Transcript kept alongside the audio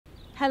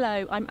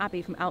Hello, I'm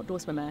Abi from Outdoor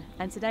Swimmer,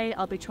 and today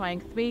I'll be trying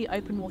 3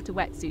 open water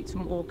wetsuits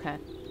from Orca: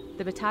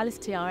 the Vitalis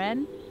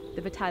TRN,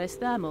 the Vitalis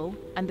Thermal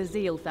and the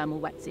Zeal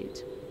Thermal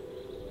wetsuit.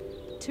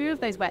 2 of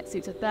those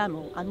wetsuits are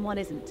thermal and 1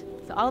 isn't,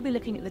 so I'll be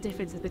looking at the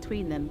differences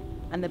between them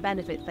and the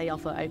benefits they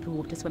offer open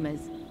water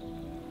swimmers.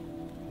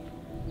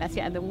 Let's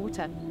get in the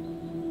water.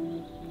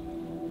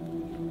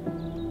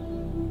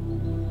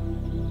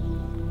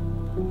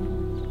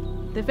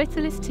 The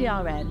Vitalis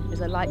TRN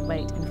is a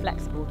lightweight and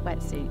flexible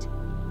wetsuit.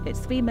 Its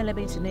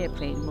 3mm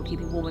neoprene will keep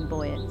you warm and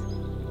buoyant.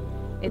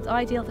 It's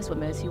ideal for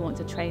swimmers who want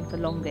to train for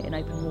longer in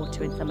open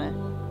water in summer,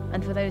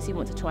 and for those who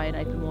want to try an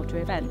open water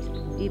event,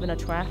 even a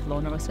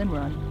triathlon or a swim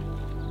run.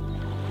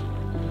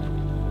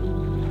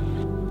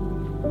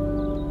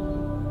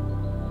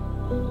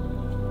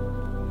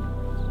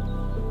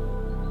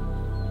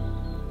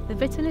 The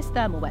Vitalis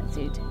Thermal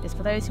wetsuit is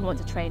for those who want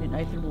to train in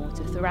open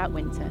water throughout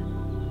winter.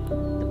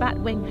 The bat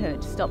wing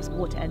hood stops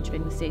water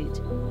entering the suit,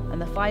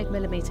 and the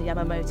 5mm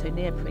Yamamoto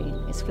neoprene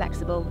is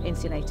flexible,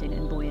 insulating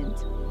and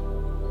buoyant.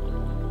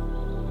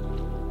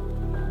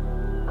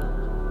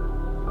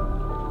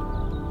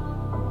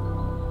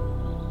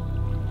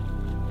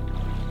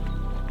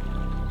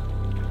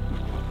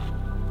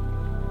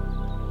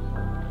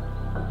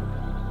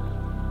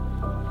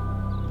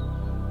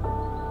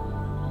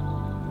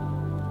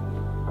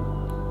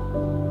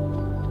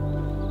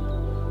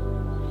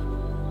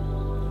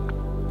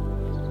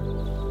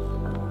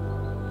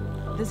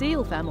 The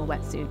Zeal Thermal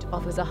wetsuit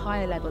offers a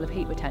higher level of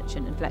heat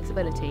retention and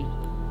flexibility.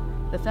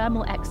 The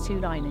Thermal X2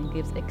 lining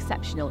gives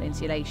exceptional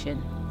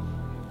insulation.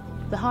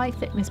 The high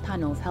thickness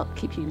panels help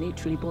keep you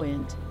neutrally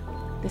buoyant.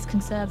 This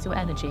conserves your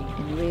energy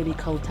in really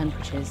cold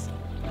temperatures.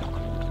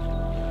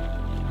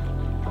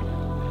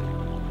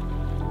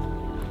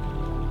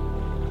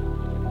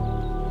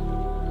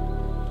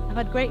 I've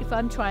had great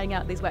fun trying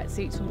out these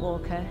wetsuits from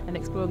Orca and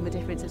exploring the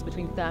differences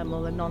between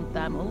thermal and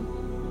non-thermal.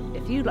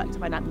 If you'd like to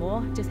find out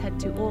more, just head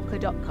to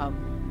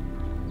orca.com.